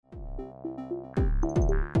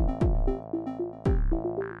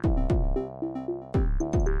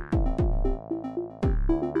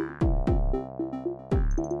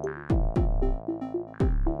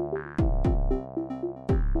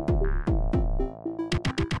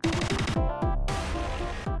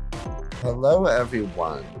Hello,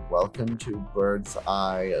 everyone. Welcome to Bird's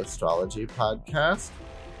Eye Astrology Podcast.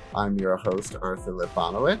 I'm your host, Arthur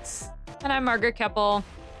Lipanowitz. And I'm Margaret Keppel.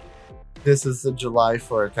 This is the July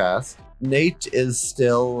forecast. Nate is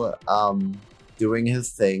still doing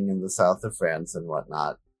his thing in the south of France and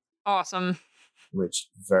whatnot. Awesome. Which,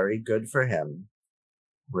 very good for him.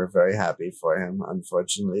 We're very happy for him.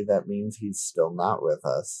 Unfortunately, that means he's still not with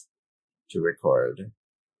us to record.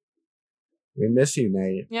 We miss you,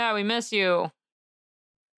 Nate. Yeah, we miss you.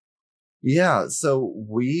 Yeah, so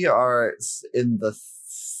we are in the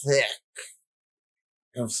thick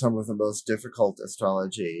of some of the most difficult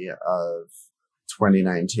astrology of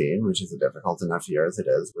 2019, which is a difficult enough year as it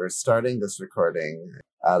is. We're starting this recording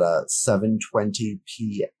at 7:20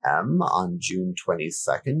 p.m. on June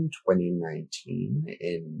 22nd, 2019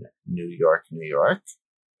 in New York, New York.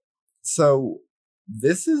 So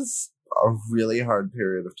this is a really hard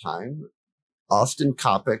period of time. Austin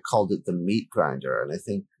Coppock called it the meat grinder, and I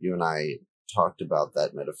think you and I talked about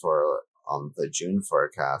that metaphor on the June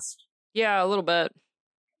forecast. Yeah, a little bit.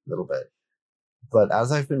 But as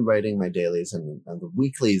I've been writing my dailies, and the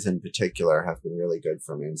weeklies in particular have been really good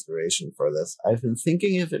for my inspiration for this, I've been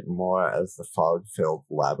thinking of it more as the fog-filled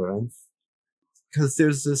labyrinth. Because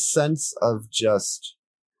there's this sense of just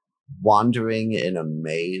wandering in a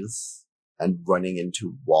maze and running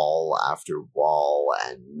into wall after wall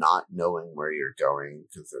and not knowing where you're going,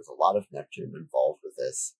 because there's a lot of Neptune involved with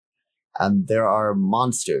this. And there are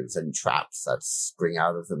monsters and traps that spring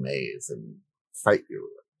out of the maze and fight you.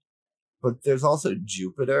 But there's also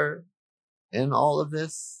Jupiter in all of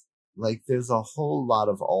this. Like, there's a whole lot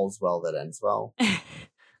of all's well that ends well.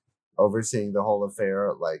 Overseeing the whole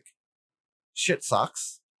affair, like, shit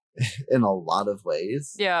sucks in a lot of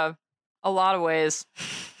ways. Yeah, a lot of ways.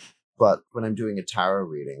 But when I'm doing a tarot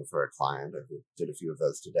reading for a client, I did a few of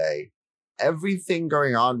those today, everything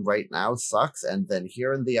going on right now sucks. And then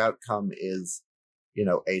here in the outcome is,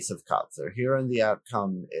 Ace of Cups. Or here in the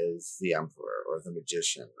outcome is the Emperor or the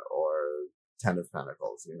Magician or Ten of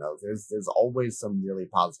Pentacles. There's always some really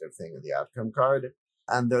positive thing in the outcome card.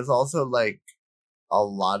 And there's also like a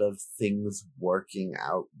lot of things working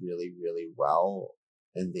out really, really well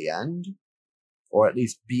in the end. Or at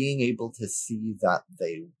least being able to see that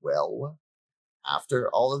they will after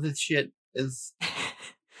all of this shit is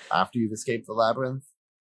after you've escaped the labyrinth.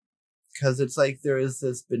 Because it's like there is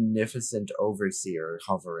this beneficent overseer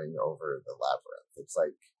hovering over the labyrinth. It's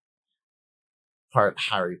like part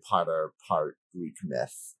Harry Potter, part Greek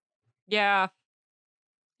myth. Yeah.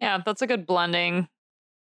 Yeah, that's a good blending.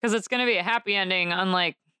 Because it's going to be a happy ending,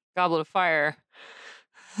 unlike Goblet of Fire.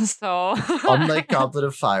 So unlike Goblet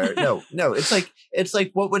of Fire, no, it's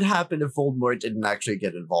like what would happen if Voldemort didn't actually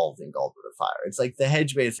get involved in Goblet of Fire? It's like the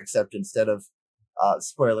hedge maze, except instead of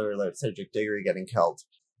spoiler alert, Cedric Diggory getting killed,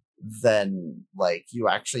 then like you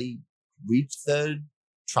actually reach the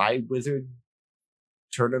Triwizard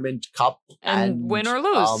Tournament Cup and win or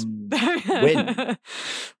lose. Win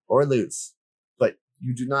or lose, but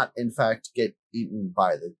you do not in fact get eaten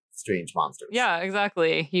by the strange monsters. Yeah,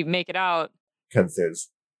 exactly. You make it out because there's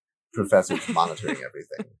professors monitoring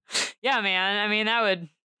everything. Yeah, man. I mean, that would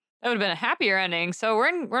have been a happier ending. So we're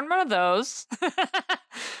in one of those.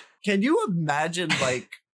 Can you imagine like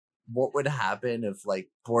what would happen if like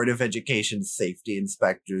Board of Education safety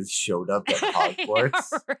inspectors showed up at Hogwarts?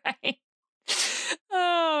 Yeah, right.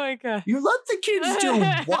 Oh my god. You let the kids do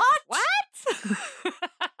what? What?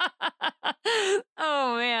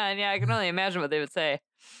 Oh man, yeah, I can only imagine what they would say.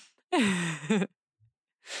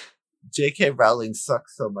 J.K. Rowling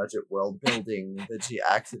sucks so much at world building that she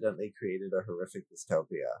accidentally created a horrific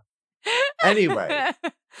dystopia. Anyway.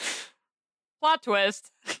 Plot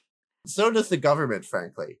twist. So does the government,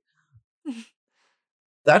 frankly.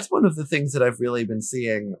 That's one of the things that I've really been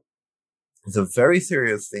seeing is a very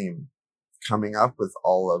serious theme coming up with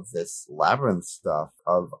all of this labyrinth stuff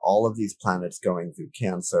of all of these planets going through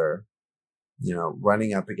Cancer,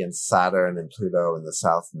 running up against Saturn and Pluto in the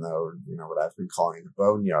South Node, what I've been calling the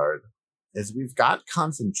Boneyard. Is we've got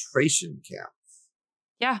concentration camps.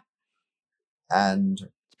 Yeah. And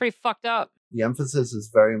it's pretty fucked up. The emphasis is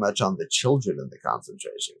very much on the children in the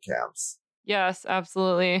concentration camps. Yes,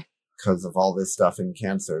 absolutely. Because of all this stuff in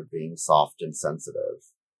Cancer being soft and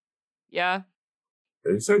sensitive. Yeah.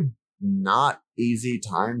 These are not easy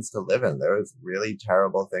times to live in. There's really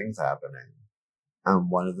terrible things happening.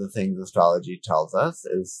 And one of the things astrology tells us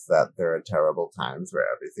is that there are terrible times where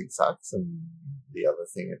everything sucks. And the other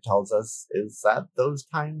thing it tells us is that those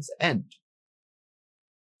times end.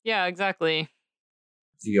 Yeah, exactly.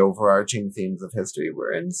 The overarching themes of history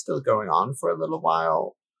were still going on for a little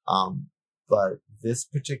while. But this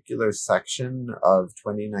particular section of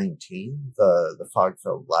 2019, the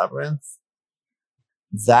Fog-Filled Labyrinth,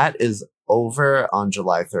 that is over on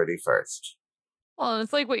July 31st. Well,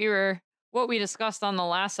 it's like what we discussed on the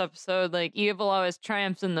last episode, like evil always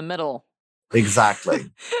triumphs in the middle.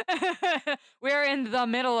 Exactly. We're in the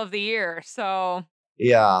middle of the year, so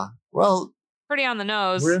yeah. Well, pretty on the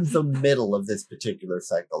nose. We're in the middle of this particular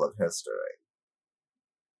cycle of history.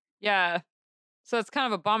 Yeah. So it's kind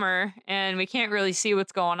of a bummer, and we can't really see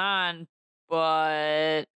what's going on,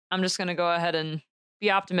 but I'm just going to go ahead and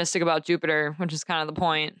be optimistic about Jupiter, which is kind of the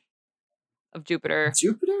point of Jupiter.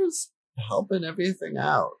 Jupiter's helping everything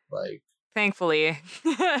out, like... Thankfully.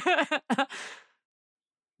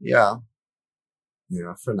 Yeah.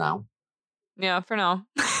 Yeah, for now. Yeah, for now.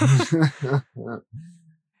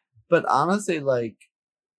 But honestly, like,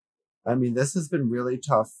 I mean, this has been really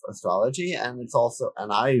tough astrology, and it's also,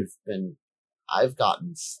 and I've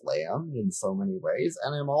gotten slammed in so many ways,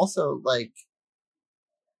 and I'm also like,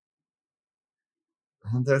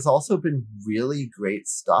 and there's also been really great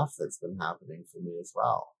stuff that's been happening for me as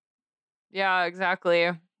well. Yeah, exactly.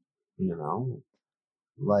 You know,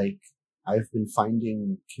 like, I've been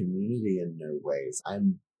finding community in new ways.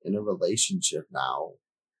 I'm in a relationship now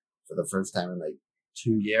for the first time in like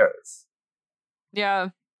 2 years. Yeah.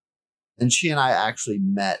 And she and I actually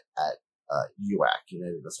met at UAC,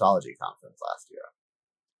 United Astrology Conference, last year.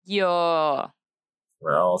 Yeah.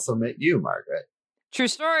 Where I also met you, Margaret. True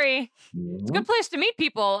story. Mm-hmm. It's a good place to meet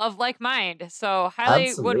people of like mind, so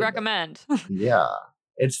highly would recommend. Yeah.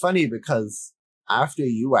 It's funny because after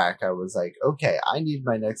UAC, I was like, okay, I need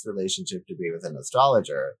my next relationship to be with an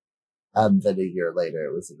astrologer. And then a year later,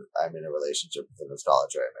 I'm in a relationship with an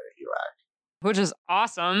astrologer I met at UAC. Which is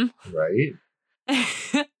awesome. Right?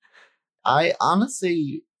 I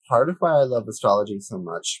honestly, part of why I love astrology so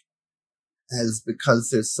much is because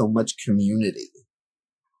there's so much community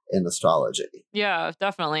in astrology. Yeah,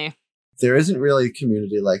 definitely. There isn't really a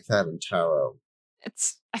community like that in tarot.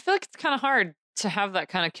 I feel like it's kind of hard to have that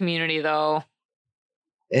kind of community, though.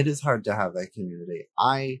 It is hard to have that community.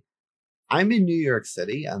 I'm in New York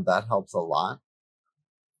City, and that helps a lot.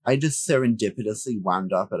 I just serendipitously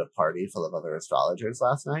wound up at a party full of other astrologers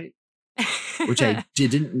last night, which I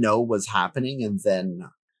didn't know was happening. And then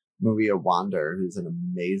Maria Wander, who's an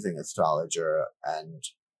amazing astrologer and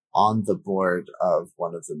on the board of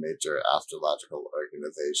one of the major astrological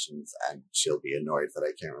organizations, and she'll be annoyed that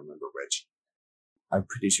I can't remember which. I'm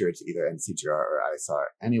pretty sure it's either NCGR or ISAR.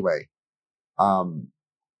 Anyway,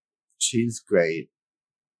 she's great.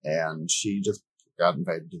 And she just got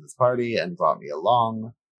invited to this party and brought me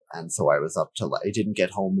along. And so I was up till, I didn't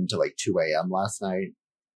get home until like 2 a.m. last night.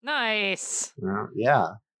 Nice. Yeah.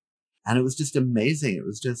 And it was just amazing. It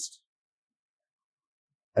was just,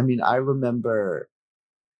 I mean, I remember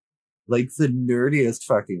like the nerdiest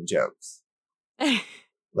fucking jokes.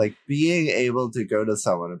 Like being able to go to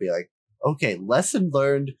someone and be like, okay, lesson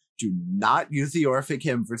learned, do not use the Orphic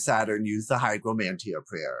hymn for Saturn, use the Hygromantia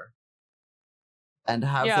prayer. And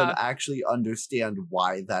have them actually understand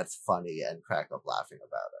why that's funny and crack up laughing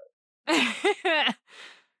about it.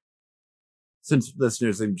 Since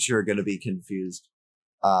listeners, I'm sure, are going to be confused.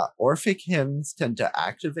 Orphic hymns tend to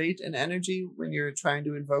activate an energy when you're trying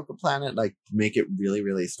to invoke a planet, like make it really,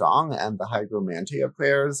 really strong. And the Hygromantia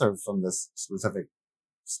prayers are from this specific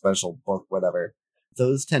special book, whatever.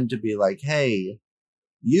 Those tend to be like, hey,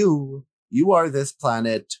 you are this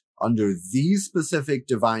planet under these specific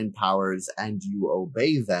divine powers, and you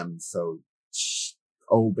obey them, so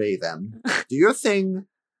obey them. Do your thing,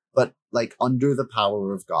 but like under the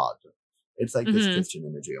power of God. It's like this Christian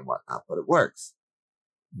imagery and whatnot, but it works.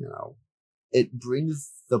 You know, it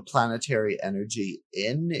brings the planetary energy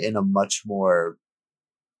in a much more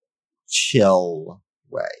chill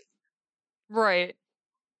way. Right.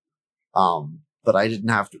 But I didn't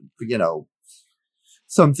have to, you know,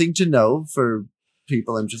 something to know for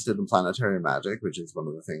people interested in planetary magic, which is one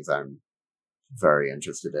of the things I'm very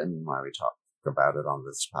interested in and why we talk about it on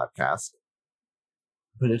this podcast.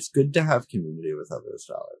 But it's good to have community with other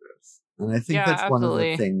astrologers. And I think that's one of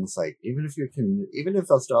the things, like, even if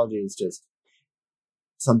astrology is just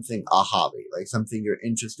something, a hobby, like something you're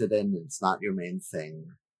interested in, it's not your main thing.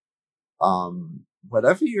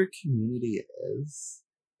 Whatever your community is,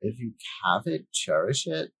 if you have it, cherish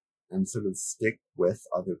it, and sort of stick with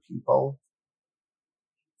other people.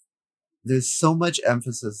 There's so much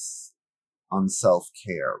emphasis on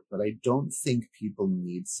self-care, but I don't think people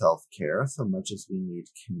need self-care so much as we need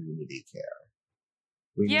community care.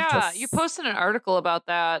 We need to Yeah, you posted an article about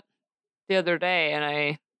that the other day,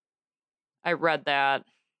 and I read that.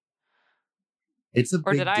 it's a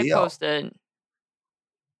Or did big I deal. post it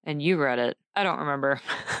and you read it? I don't remember.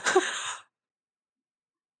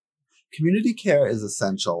 Community care is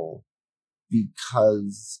essential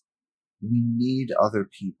because we need other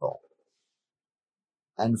people.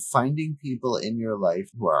 And finding people in your life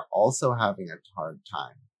who are also having a hard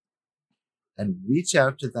time, and reach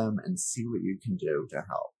out to them and see what you can do to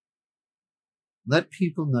help. Let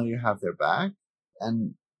people know you have their back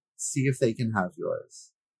and see if they can have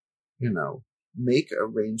yours. Make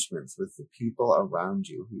arrangements with the people around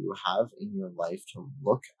you who you have in your life to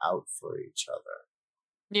look out for each other.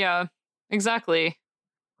 Yeah, exactly.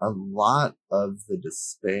 A lot of the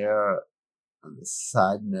despair and the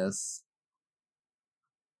sadness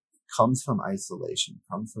comes from isolation,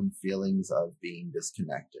 comes from feelings of being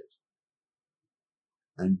disconnected.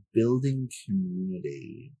 And building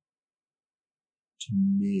community, to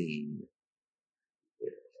me,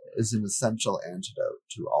 is an essential antidote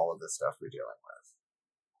to all of the stuff we're dealing with.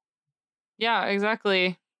 Yeah,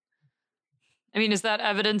 exactly. I mean, is that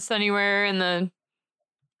evidenced anywhere in the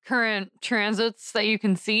current transits that you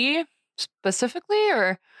can see specifically,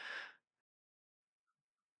 or?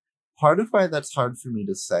 Part of why that's hard for me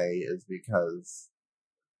to say is because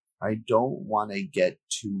I don't want to get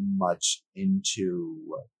too much into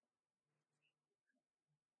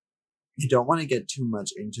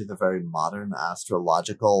the very modern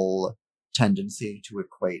astrological tendency to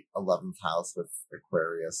equate 11th house with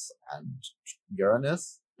Aquarius and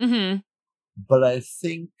Uranus. Mm-hmm. But I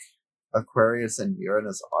think Aquarius and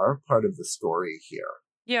Uranus are part of the story here.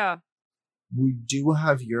 Yeah. We do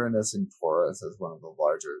have Uranus and Taurus as one of the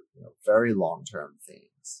larger, very long-term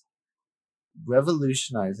themes.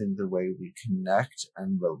 Revolutionizing the way we connect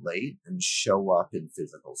and relate and show up in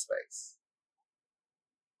physical space.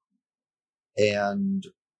 And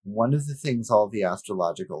one of the things all the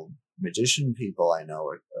astrological magician people I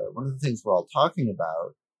know, one of the things we're all talking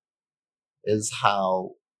about is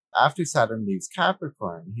how after Saturn leaves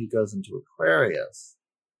Capricorn, he goes into Aquarius,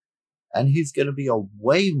 and he's going to be a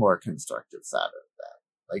way more constructive Saturn then.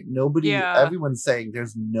 Everyone's saying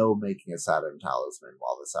there's no making a Saturn talisman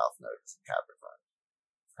while the South Node is in Capricorn,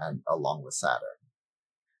 and along with Saturn.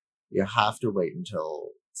 You have to wait until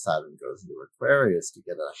Saturn goes into Aquarius to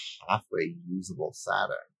get a halfway usable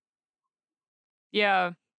Saturn.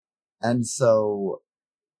 Yeah. And so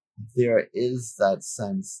there is that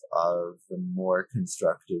sense of the more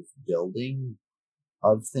constructive building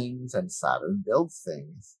of things, and Saturn builds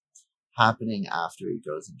things, happening after he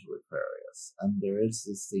goes into Aquarius. And there is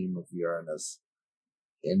this theme of Uranus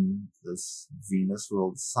in this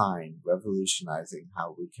Venus-ruled sign, revolutionizing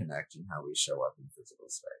how we connect and how we show up in physical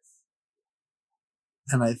space.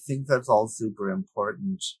 And I think that's all super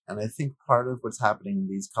important. And I think part of what's happening in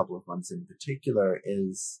these couple of months in particular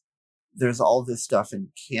is there's all this stuff in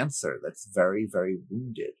Cancer that's very, very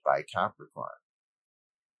wounded by Capricorn.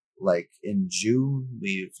 Like in June,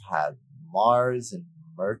 we've had Mars and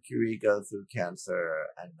Mercury go through Cancer,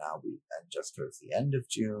 and just towards the end of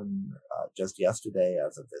June, just yesterday,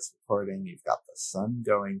 as of this recording, you've got the Sun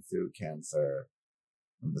going through Cancer,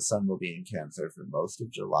 and the Sun will be in Cancer for most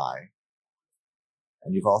of July.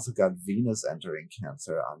 And you've also got Venus entering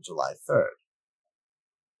Cancer on July 3rd.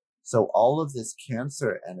 So all of this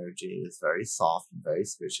Cancer energy is very soft and very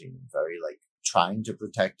squishy and very trying to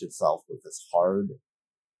protect itself with this hard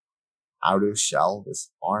outer shell,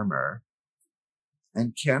 this armor.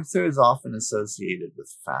 And Cancer is often associated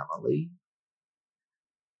with family,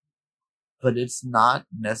 but it's not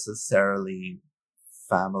necessarily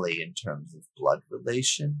family in terms of blood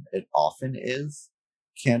relation. It often is.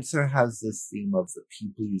 Cancer has this theme of the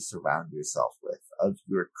people you surround yourself with, of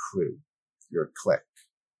your crew, your clique,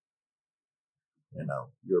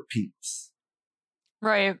 your peeps.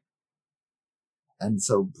 Right. And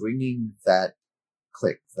so bringing that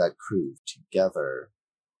clique, that crew together,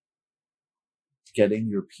 getting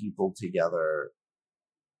your people together,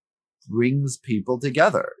 brings people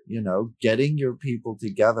together. Getting your people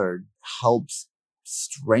together helps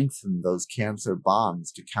strengthen those Cancer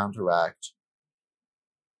bonds to counteract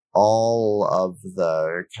all of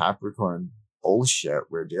the Capricorn bullshit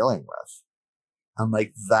we're dealing with. And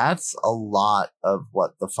that's a lot of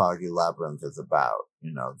what the Foggy Labyrinth is about.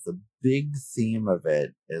 The big theme of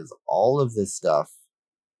it is all of this stuff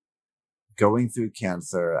going through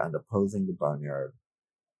Cancer and opposing the Boneyard.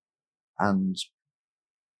 And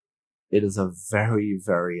it is a very,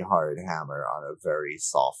 very hard hammer on a very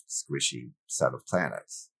soft, squishy set of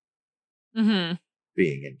planets. Mm-hmm.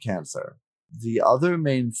 being in Cancer. The other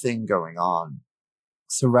main thing going on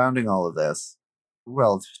surrounding all of this,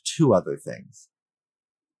 well, two other things.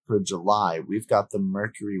 For July, we've got the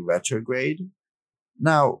Mercury retrograde.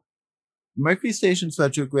 Now, Mercury stations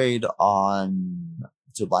retrograde on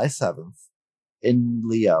July 7th in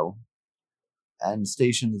Leo and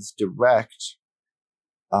stations direct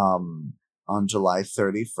on July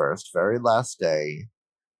 31st, very last day,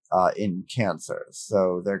 in Cancer.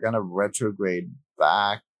 So they're going to retrograde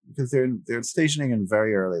back because they're stationing in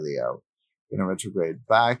very early Leo. Going to retrograde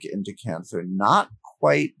back into Cancer, not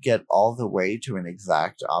quite get all the way to an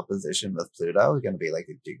exact opposition with Pluto. They're going to be like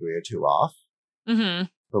a degree or two off. Mm-hmm.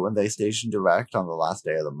 But when they station direct on the last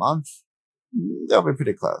day of the month, they'll be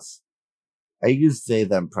pretty close. I use they,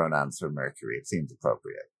 them pronouns for Mercury. It seems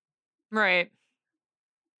appropriate. Right.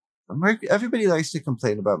 Everybody likes to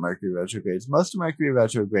complain about Mercury retrogrades. Most of Mercury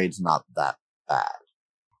retrogrades not that bad.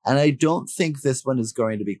 And I don't think this one is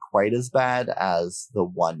going to be quite as bad as the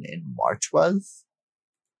one in March was.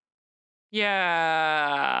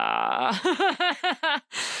 Yeah.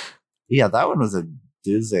 Yeah, that one was a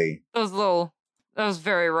doozy. That was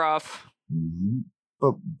very rough. Mm-hmm.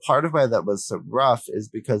 But part of why that was so rough is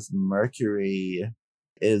because Mercury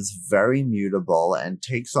is very mutable and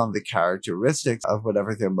takes on the characteristics of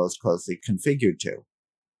whatever they're most closely configured to.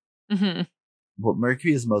 Mm-hmm. What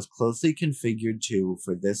Mercury is most closely configured to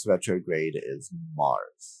for this retrograde is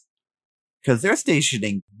Mars. Because they're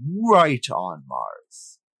stationing right on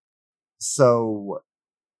Mars. So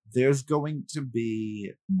there's going to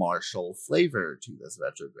be martial flavor to this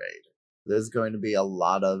retrograde. There's going to be a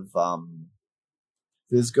lot of,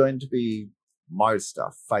 there's going to be Mars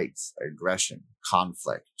stuff, fights, aggression,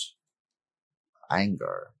 conflict,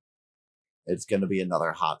 anger. It's going to be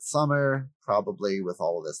another hot summer, probably, with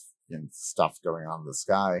all of this stuff going on in the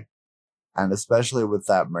sky. And especially with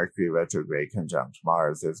that Mercury retrograde conjunct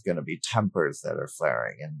Mars, there's going to be tempers that are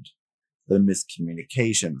flaring, and the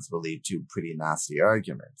miscommunications will lead to pretty nasty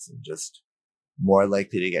arguments and just more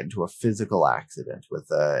likely to get into a physical accident with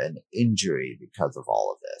an injury because of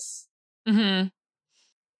all of this. Mm-hmm.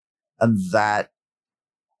 And that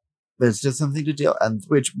is just something to deal, and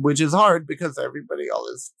which is hard because everybody all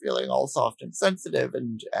is feeling all soft and sensitive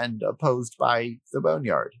and opposed by the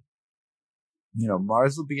boneyard. You know,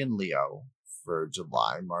 Mars will be in Leo for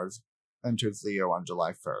July. Mars enters Leo on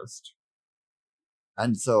July 1st.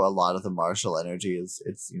 And so a lot of the martial energy is,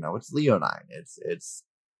 it's leonine. It's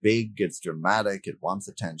big, it's dramatic, it wants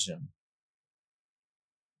attention.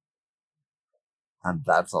 And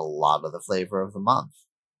that's a lot of the flavor of the month.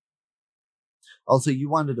 Also, you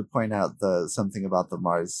wanted to point out something about the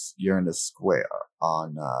Mars-Uranus square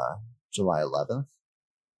on July 11th.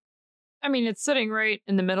 I mean, it's sitting right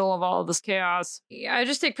in the middle of all of this chaos. Yeah, I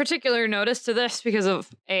just take particular notice to this because of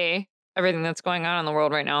A, everything that's going on in the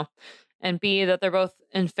world right now, and B, that they're both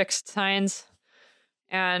in fixed signs,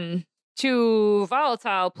 and two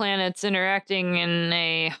volatile planets interacting in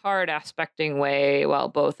a hard aspecting way while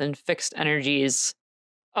both in fixed energies.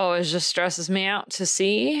 Oh, it just stresses me out to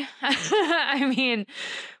see. I mean,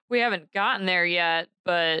 we haven't gotten there yet,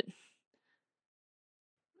 but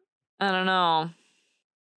I don't know.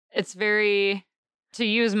 It's very, to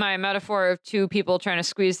use my metaphor of two people trying to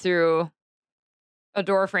squeeze through a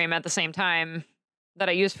door frame at the same time that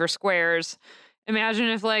I use for squares. Imagine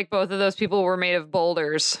if like both of those people were made of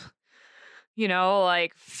boulders. You know,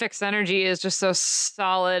 like fixed energy is just so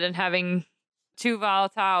solid, and having two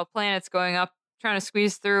volatile planets going up trying to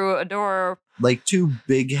squeeze through a door. Like two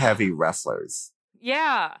big, heavy wrestlers.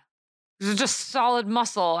 Yeah. It's just solid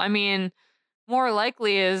muscle. I mean, more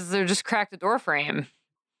likely is they're just cracked a door frame.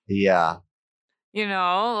 Yeah. You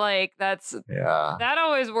know, like that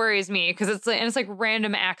always worries me because it's like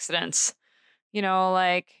random accidents, you know,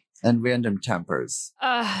 like. And random tempers.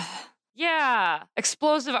 Yeah.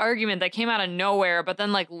 Explosive argument that came out of nowhere, but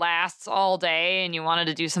then like lasts all day and you wanted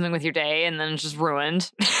to do something with your day and then it's just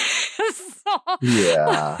ruined.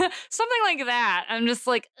 Yeah. Something like that. I'm just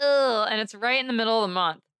like, ugh. And it's right in the middle of the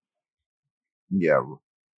month. Yeah.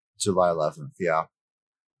 July 11th. Yeah.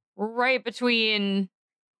 Right between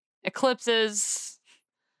eclipses.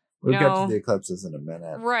 We'll get to the eclipses in a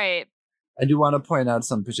minute. Right. I do want to point out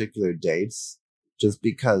some particular dates, just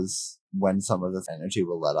because when some of this energy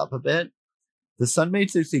will let up a bit. The Sun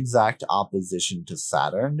makes its exact opposition to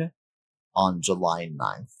Saturn on July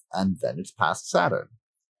 9th, and then it's past Saturn.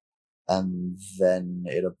 And then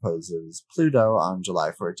it opposes Pluto on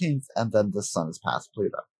July 14th, and then the Sun is past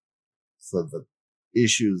Pluto. So the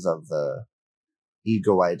issues of the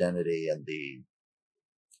ego identity and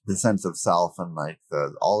the sense of self and like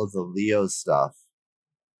all of the Leo stuff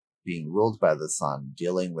being ruled by the sun,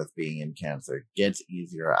 dealing with being in Cancer, gets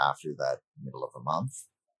easier after that middle of the month.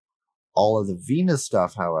 All of the Venus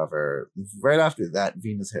stuff, however, right after that,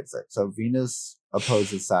 Venus hits it. So Venus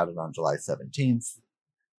opposes Saturn on July 17th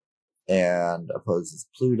and opposes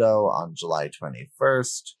Pluto on July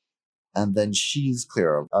 21st. And then she's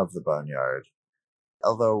clear of the boneyard.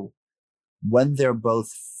 Although when they're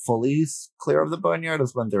both fully clear of the boneyard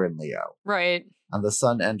is when they're in Leo. Right. And the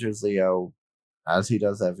sun enters Leo, as he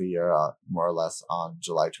does every year, more or less on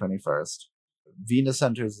July 21st. Venus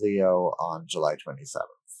enters Leo on July 27th.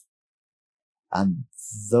 And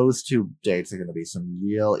those two dates are going to be some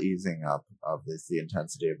real easing up of the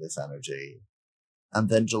intensity of this energy. And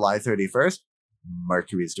then July 31st,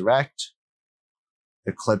 Mercury's direct.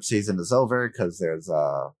 Eclipse season is over because there's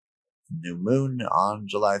a new moon on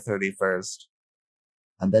July 31st.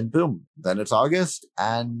 And then boom, then it's August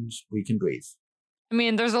and we can breathe. I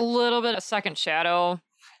mean, there's a little bit of second shadow.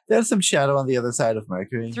 There's some shadow on the other side of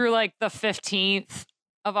Mercury. Through like the 15th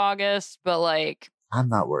of August, but like... I'm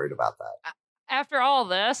not worried about that. After all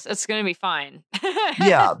this, it's going to be fine.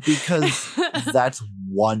 Yeah, because that's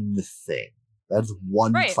one thing. That's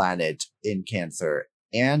one Right. planet in Cancer,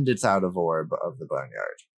 and it's out of orb of the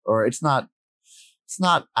boneyard. Or it's not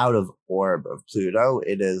out of orb of Pluto,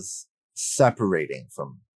 it is separating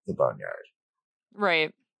from the boneyard.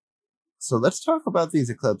 Right. So let's talk about these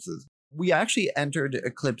eclipses. We actually entered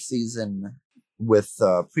eclipse season with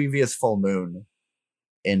the previous full moon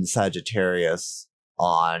in Sagittarius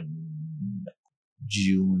on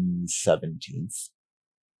June 17th.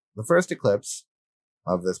 The first eclipse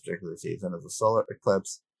of this particular season is a solar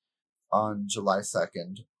eclipse on July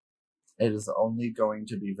 2nd. It is only going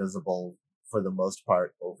to be visible for the most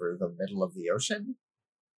part over the middle of the ocean.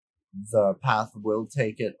 The path will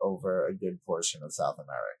take it over a good portion of South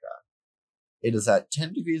America. It is at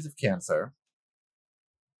 10 degrees of Cancer.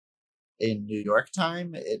 In New York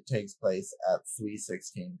time, it takes place at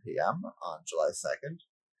 3:16 p.m. on July 2nd.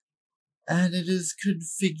 And it is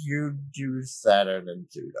configured to Saturn and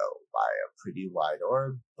Pluto by a pretty wide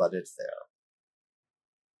orb, but it's there.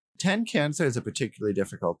 10 Cancer is a particularly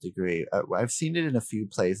difficult degree. I've seen it in a few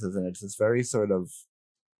places, and it's this very sort of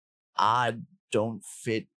odd, don't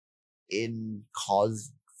fit in,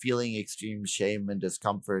 cause feeling extreme shame and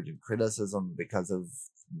discomfort and criticism because of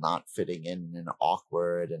not fitting in and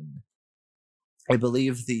awkward. And I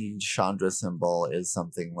believe the Chandra symbol is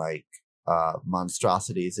something like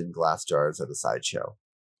monstrosities in glass jars at a sideshow.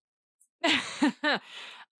 There's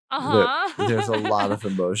a lot of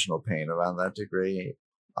emotional pain around that degree.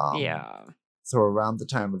 Yeah. So around the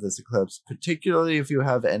time of this eclipse, particularly if you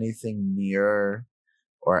have anything near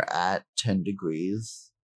or at 10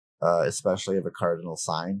 degrees, especially of a cardinal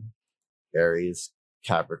sign, Aries,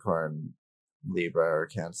 Capricorn, Libra, or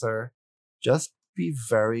Cancer, just be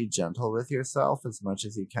very gentle with yourself as much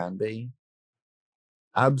as you can be.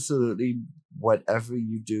 Absolutely, whatever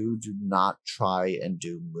you do not try and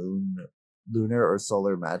do lunar or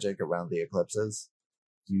solar magic around the eclipses.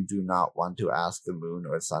 You do not want to ask the moon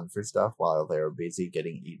or sun for stuff while they are busy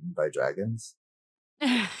getting eaten by dragons.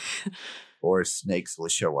 Or snakes will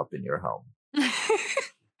show up in your home.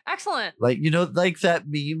 Excellent. Like, you know, like that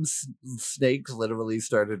meme, snakes literally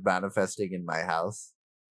started manifesting in my house.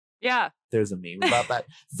 Yeah. There's a meme about that.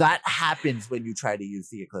 That happens when you try to use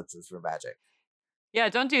the eclipses for magic. Yeah,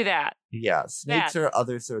 don't do that. Yeah, snakes are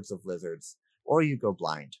other sorts of lizards. Or you go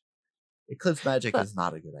blind. Eclipse magic is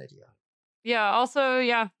not a good idea. Yeah, also,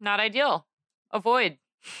 yeah, not ideal. Avoid.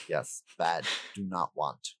 Yes, bad. Do not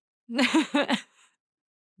want.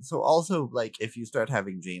 So also, like, if you start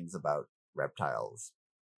having dreams about reptiles,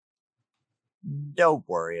 don't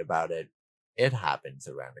worry about it. It happens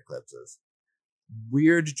around eclipses.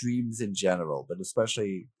 Weird dreams in general, but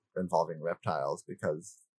especially involving reptiles,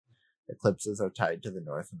 because eclipses are tied to the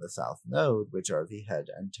north and the south node, which are the head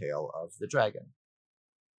and tail of the dragon.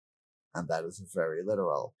 And that is very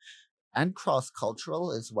literal. And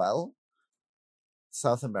cross-cultural as well.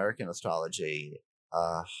 South American astrology,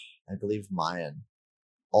 I believe Mayan,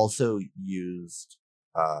 also used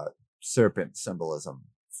serpent symbolism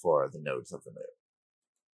for the nodes of the moon.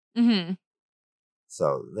 Mm-hmm.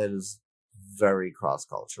 So that is very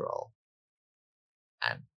cross-cultural.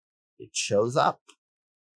 And it shows up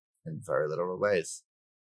in very literal ways.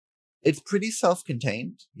 It's pretty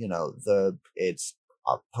self-contained, you know, it's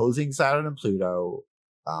opposing Saturn and Pluto.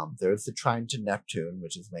 There's the trine to Neptune,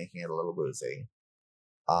 which is making it a little woozy.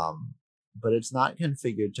 But it's not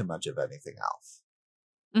configured to much of anything else.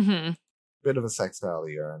 Mm-hmm. Bit of a sextile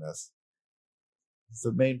to Uranus.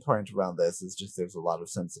 The main point around this is just there's a lot of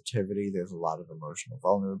sensitivity, there's a lot of emotional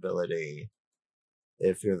vulnerability.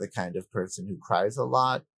 If you're the kind of person who cries a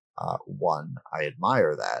lot, One, I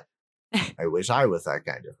admire that. I wish I was that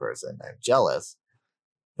kind of person. I'm jealous.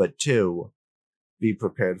 But two, be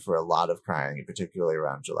prepared for a lot of crying, particularly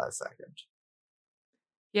around July 2nd.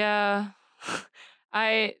 Yeah.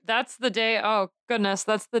 That's the day. Oh, goodness.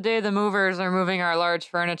 That's the day the movers are moving our large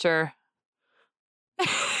furniture.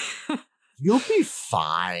 You'll be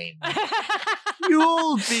fine.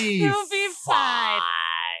 You'll be fine.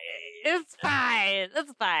 It's fine.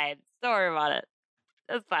 It's fine. Don't worry about it.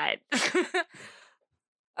 It's fine.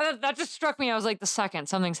 That just struck me. I was like, the second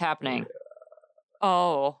something's happening. Yeah.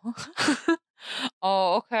 Oh.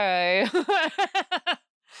 Oh, okay.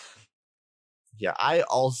 Yeah, I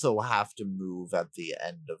also have to move at the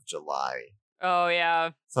end of July. Oh,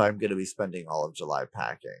 yeah. So I'm going to be spending all of July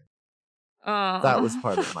packing. That was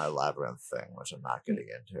part of my labyrinth thing, which I'm not getting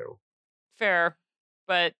into. Fair,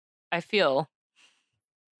 but I feel.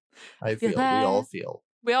 We all feel.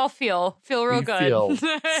 We all feel real good. Feel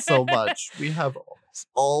so much. We have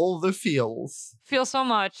all the feels. Feel so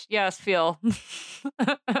much. Yes, feel.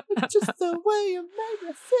 Just the way you make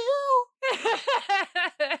me feel.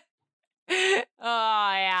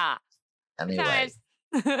 Oh, yeah. Anyway,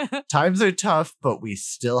 times are tough, but we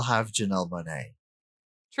still have Janelle Monáe.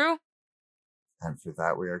 True. And for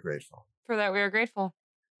that, we are grateful.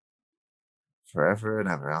 Forever and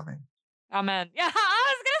ever. Amen. Amen. Yeah,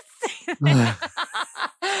 I was going to say.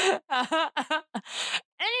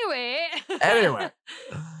 Anyway.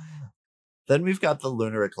 Then we've got the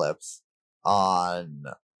lunar eclipse on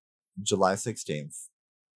July 16th.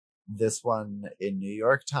 This one in New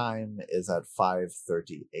York time is at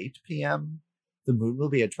 5:38 p.m. The moon will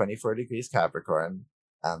be at 24 degrees Capricorn,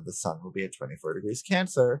 and the sun will be at 24 degrees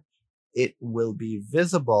Cancer. It will be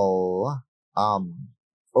visible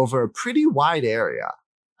over a pretty wide area,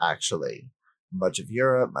 actually. Much of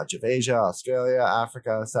Europe, much of Asia, Australia,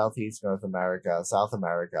 Africa, Southeast North America, South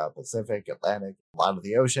America, Pacific, Atlantic, a lot of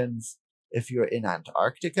the oceans. If you're in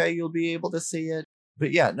Antarctica, you'll be able to see it.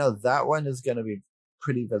 But yeah, no, that one is going to be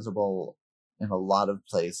pretty visible in a lot of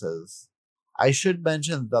places. I should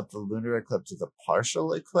mention that the lunar eclipse is a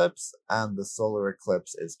partial eclipse and the solar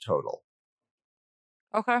eclipse is total.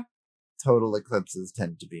 Okay. Total eclipses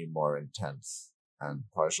tend to be more intense and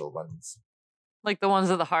partial ones. Like the ones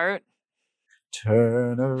of the heart?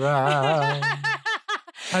 Turn around.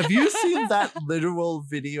 Have you seen that literal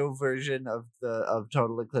video version of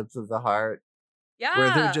Total Eclipse of the Heart? Yeah.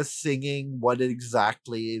 Where they're just singing what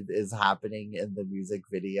exactly is happening in the music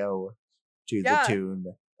video to the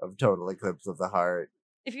tune of Total Eclipse of the Heart.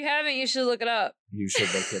 If you haven't, you should look it up. You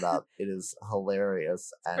should look it up. It is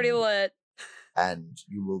hilarious. It's pretty lit. And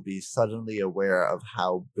you will be suddenly aware of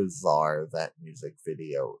how bizarre that music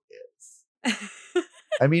video is.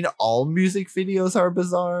 I mean, all music videos are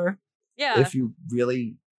bizarre. Yeah. If you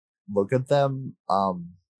really look at them. Oh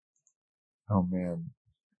man.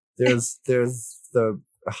 There's the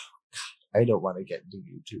I don't want to get into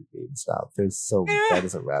YouTube game stuff. That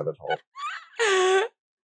is a rabbit hole.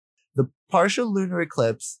 The partial lunar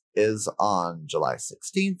eclipse is on July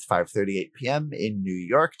 16th, 5:38 p.m. in New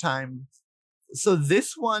York time. So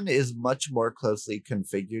this one is much more closely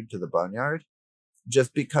configured to the Boneyard,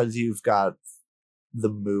 just because you've got the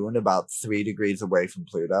moon about 3 degrees away from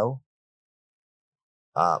Pluto,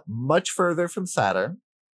 much further from Saturn.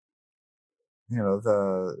 You know,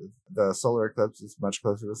 the solar eclipse is much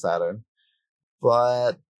closer to Saturn,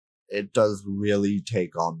 but it does really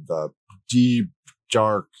take on the deep,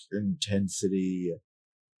 dark intensity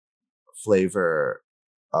flavor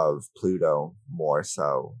of Pluto more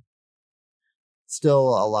so. Still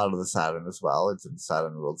a lot of the Saturn as well. It's in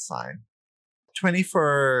Saturn ruled sign.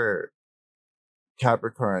 24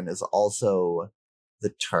 Capricorn is also the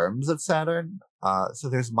terms of Saturn. So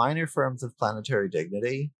there's minor forms of planetary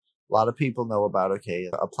dignity. A lot of people know about, okay,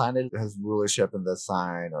 a planet has rulership in this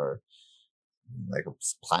sign, or like a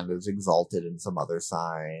planet is exalted in some other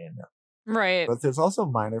sign. Right. But there's also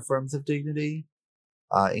minor forms of dignity,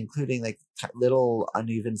 including like little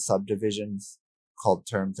uneven subdivisions called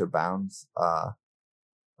terms or bounds.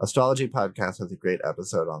 Astrology Podcast has a great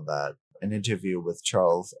episode on that. An interview with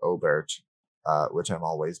Charles Obert, which I'm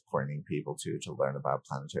always pointing people to learn about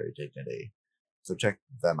planetary dignity. So check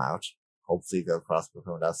them out. Hopefully they'll cross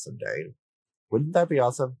between us someday. Wouldn't that be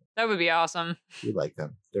awesome? That would be awesome. We like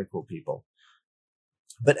them. They're cool people.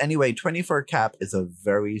 But anyway, 24 Cap is a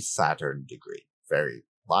very Saturn degree. A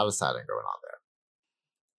lot of Saturn going on there.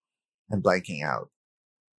 I'm blanking out.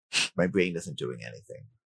 My brain isn't doing anything.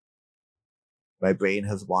 My brain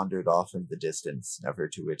has wandered off in the distance, never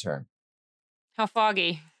to return. How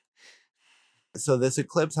foggy. So this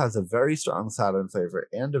eclipse has a very strong Saturn flavor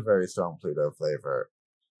and a very strong Pluto flavor.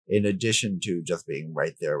 in addition to just being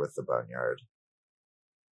right there with the boneyard.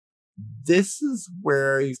 This is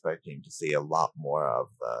where you're expecting to see a lot more of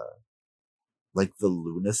the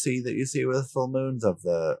lunacy that you see with full moons, of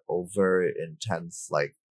the over intense,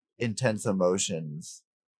 intense emotions,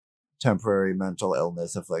 temporary mental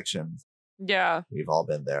illness afflictions. Yeah. We've all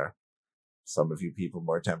been there. Some of you people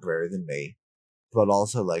more temporary than me, but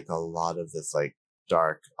also a lot of this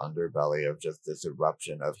dark underbelly of just this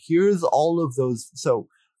eruption of here's all of those. So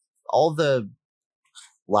all the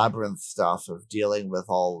labyrinth stuff of dealing with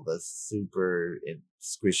all the super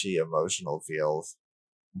squishy emotional feels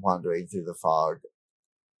wandering through the fog.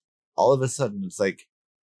 All of a sudden it's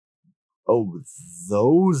oh,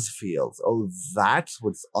 those feels. Oh, that's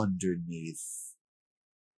what's underneath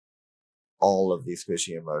all of the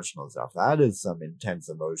squishy emotional stuff. That is some intense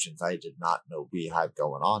emotions I did not know we had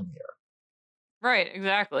going on here. Right,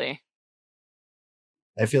 exactly.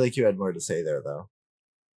 I feel like you had more to say there, though.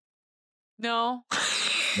 No.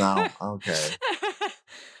 No? Okay.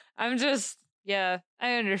 I'm just, I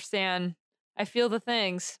understand. I feel the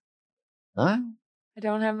things. Huh? I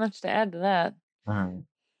don't have much to add to that. Alright.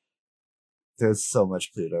 There's so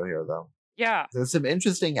much Pluto here, though. Yeah. There's some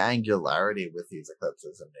interesting angularity with these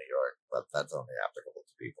eclipses in New York, but that's only applicable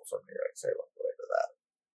to people from New York, so I won't go into that.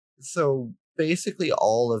 So basically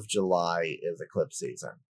all of July is eclipse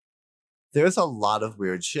season. There's a lot of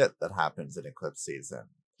weird shit that happens in eclipse season.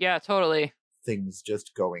 Yeah, totally. Things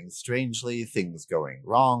just going strangely, things going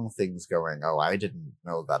wrong, things going, oh, I didn't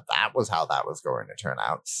know that was how that was going to turn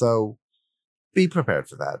out. So be prepared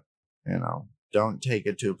for that. Don't take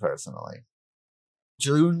it too personally.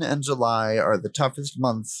 June and July are the toughest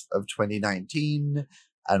months of 2019.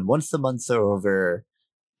 And once the months are over,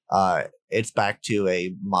 it's back to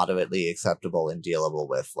a moderately acceptable and dealable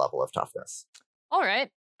with level of toughness. All right.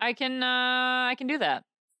 I can do that.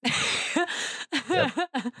 Yep.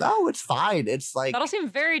 No, it's fine. It's that'll seem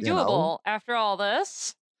very doable after all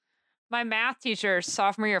this. My math teacher,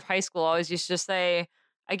 sophomore year of high school, always used to say,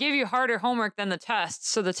 I give you harder homework than the tests,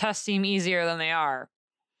 so the tests seem easier than they are.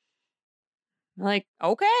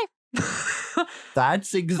 Okay. Yes,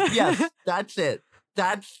 that's it.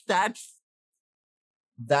 That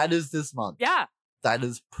is this month. Yeah. That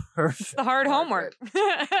is perfect. It's the hard homework.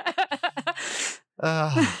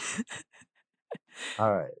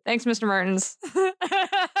 All right. Thanks, Mr. Martins. I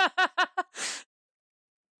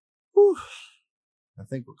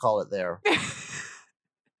think we'll call it there.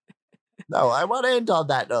 No, I want to end on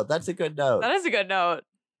that note. That's a good note. That is a good note.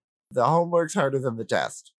 The homework's harder than the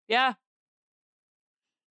test. Yeah.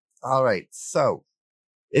 All right. So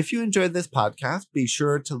if you enjoyed this podcast, be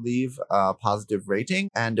sure to leave a positive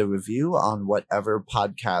rating and a review on whatever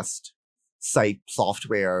podcast site,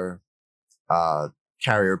 software,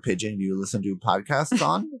 carrier pigeon you listen to podcasts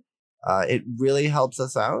on. It really helps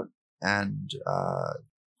us out and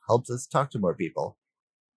helps us talk to more people.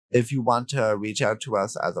 If you want to reach out to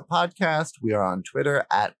us as a podcast, we are on Twitter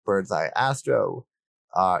at Birdseye Astro.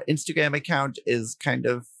 Our Instagram account is kind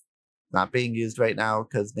of not being used right now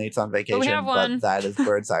because Nate's on vacation, but that is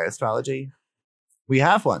Birdseye Astrology. We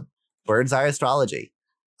have one, Birdseye Astrology.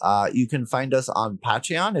 You can find us on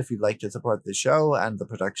Patreon if you'd like to support the show and the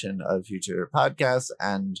production of future podcasts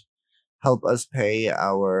and help us pay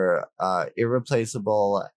our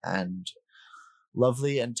irreplaceable and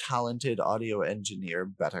lovely and talented audio engineer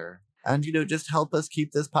better. And, just help us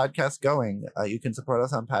keep this podcast going. You can support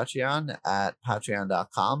us on Patreon at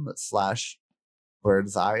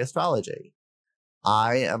patreon.com/Birdseye Astrology.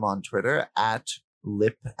 I am on Twitter at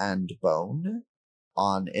Lip and Bone,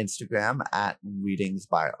 on Instagram at Readings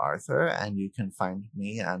by Arthur, and you can find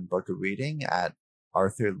me and book a reading at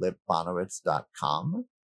arthurlipbonowitz.com.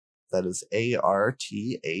 That is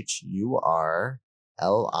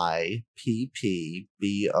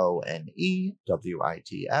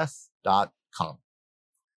ARTHURLIPPBONEWITS.com.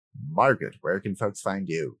 Margaret, where can folks find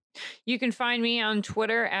you? You can find me on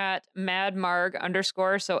Twitter at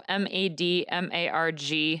madmarg_, so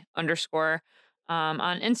MADMARG_.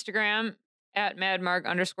 On Instagram at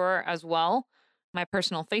madmarg_ as well. My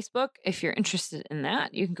personal Facebook, if you're interested in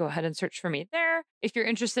that, you can go ahead and search for me there. If you're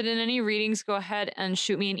interested in any readings, go ahead and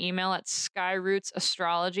shoot me an email at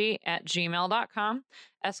skyroootsastrology@gmail.com.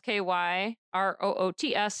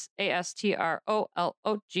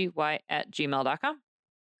 SKYROOTSASTROLOGY@gmail.com.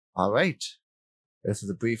 All right. This is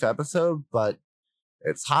a brief episode, but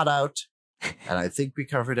it's hot out, and I think we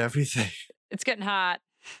covered everything. It's getting hot.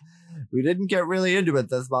 We didn't get really into it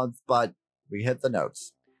this month, but we hit the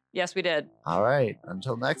notes. Yes, we did. All right.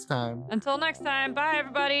 Until next time. Until next time. Bye,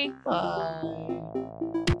 everybody.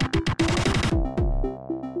 Bye.